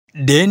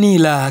Deni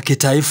la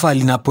kitaifa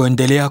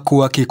linapoendelea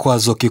kuwa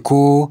kikwazo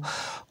kikuu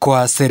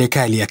kwa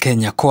serikali ya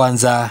Kenya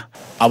Kwanza.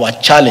 Our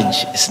challenge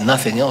is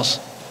nothing else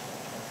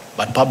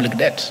but public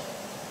debt,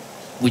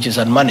 which is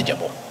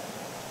unmanageable.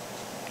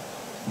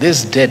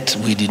 This debt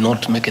we did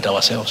not make it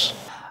ourselves.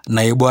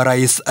 Naibu wa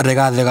Rais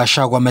Rigathi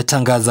Gachagua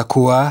ametangaza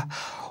kuwa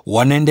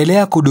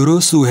wanaendelea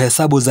kudurusu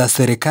hesabu za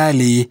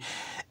serikali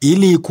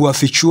ili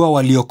kuwafichua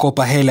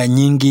waliokopa hela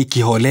nyingi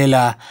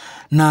kiholela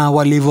na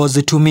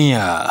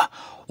walivyozitumia.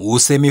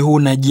 Usemi huu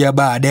unajia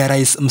baada ya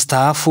Rais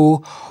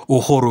mstaafu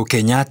Uhuru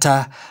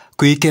Kenyatta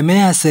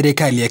kuikemea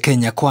serikali ya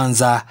Kenya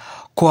Kwanza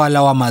kwa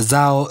lawama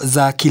zao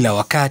za kila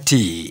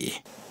wakati.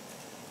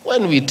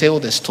 When we tell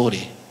the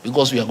story,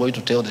 because we are going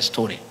to tell the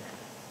story,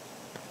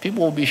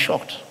 people will be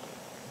shocked.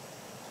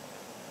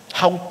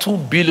 How $2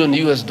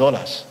 billion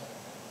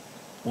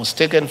was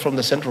taken from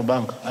the central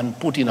bank and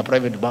put in a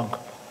private bank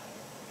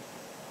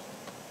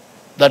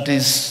that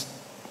is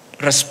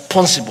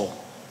responsible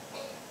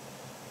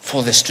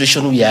for the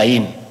situation we are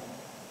in,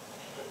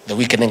 the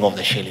weakening of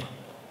the shilling.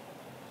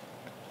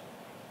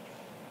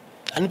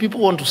 And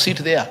people want to sit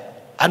there,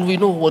 and we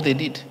know what they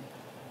did.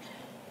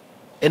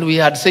 And we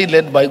had said,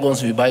 let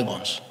bygones be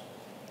bygones.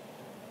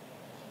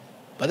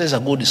 But there's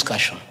a good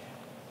discussion.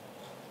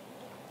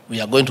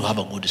 We are going to have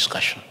a good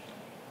discussion.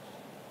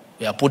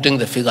 We are putting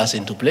the figures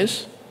into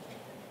place,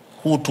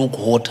 who took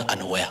what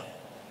and where,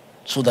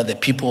 so that the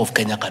people of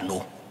Kenya can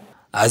know.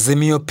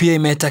 Azimio pia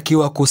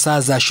imetakiwa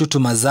kusaza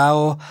shutuma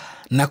zao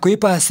na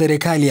kuipa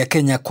serikali ya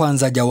Kenya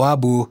Kwanza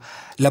jawabu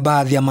la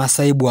baadhi ya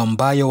masaibu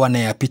ambayo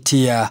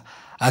wanayapitia,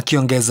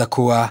 akiongeza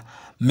kuwa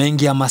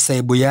mengi ya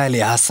masaibu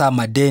yale hasa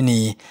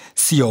madeni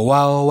sio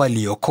wao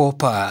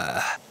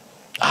waliokopa.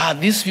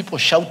 These people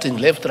shouting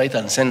left, right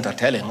and center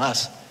telling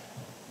us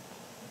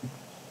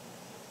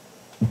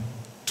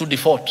to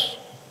default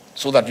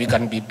so that we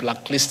can be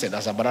blacklisted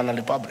as a banana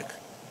republic.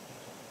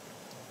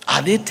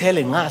 Are they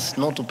telling us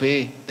not to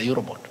pay the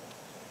Eurobond?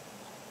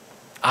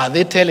 Are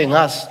they telling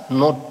us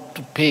not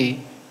to pay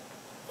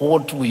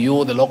what we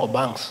owe the local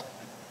banks?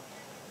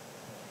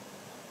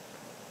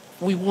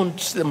 We want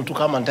them to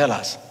come and tell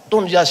us.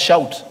 Don't just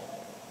shout.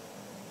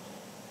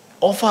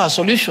 Offer a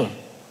solution.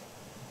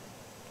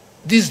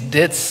 These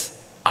debts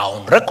are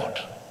on record.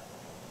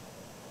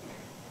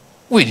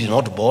 We did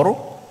not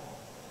borrow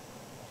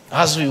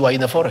as we were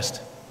in the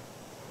forest.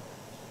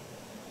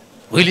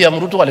 William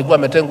Ruto alikuwa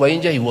ametengwa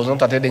nje. He was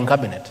not attending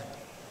cabinet.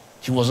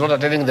 He was not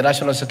attending the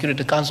National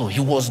Security Council. He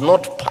was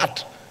not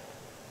part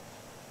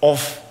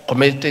of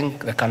committing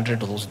the country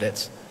to those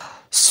debts.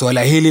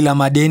 Swala hili la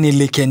madeni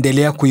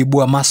likiendelea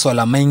kuibua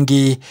maswala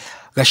mengi,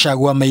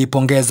 Gachagua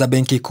ameipongeza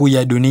Benki Kuu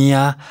ya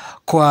Dunia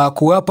kwa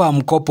kuwapa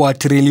mkopo wa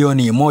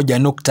trilioni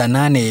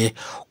 1.8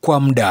 kwa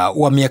muda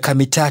wa miaka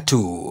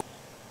mitatu.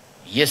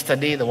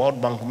 Yesterday the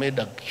World Bank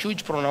made a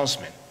huge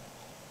pronouncement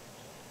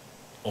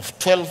of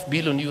 $12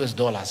 billion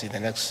in the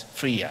next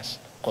 3 years.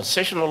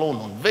 Concessional loan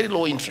on very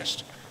low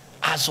interest,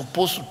 as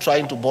opposed to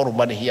trying to borrow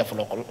money here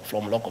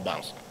from local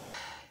banks.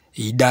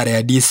 Idara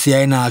ya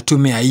DCI na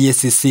tume ya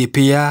EACC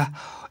pia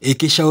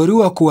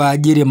ikishauriwa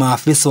kuwaajiri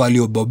maafisa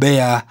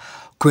waliobobea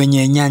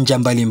kwenye nyanja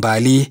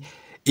mbalimbali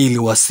ili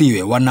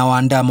wasiwe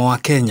wanaoandama wa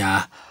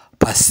Kenya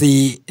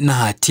pasi na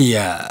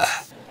hatia.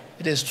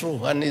 It is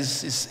true and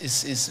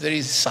it's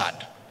very sad.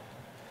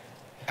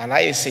 And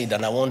I said,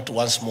 and I want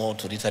once more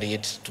to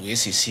reiterate to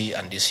EACC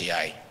and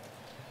DCI,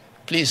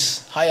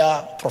 please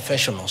hire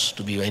professionals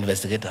to be your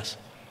investigators.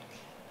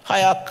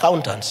 Hire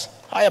accountants,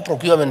 hire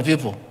procurement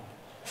people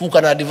who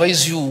can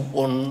advise you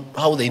on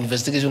how the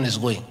investigation is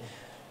going.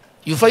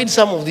 You find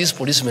some of these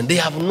policemen, they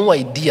have no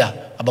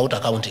idea about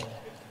accounting.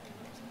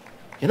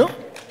 You know?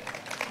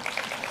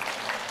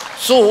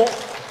 So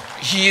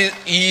he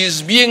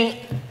is being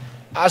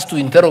asked to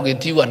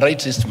interrogate you and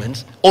write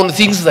statements on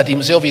things that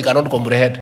himself he cannot comprehend.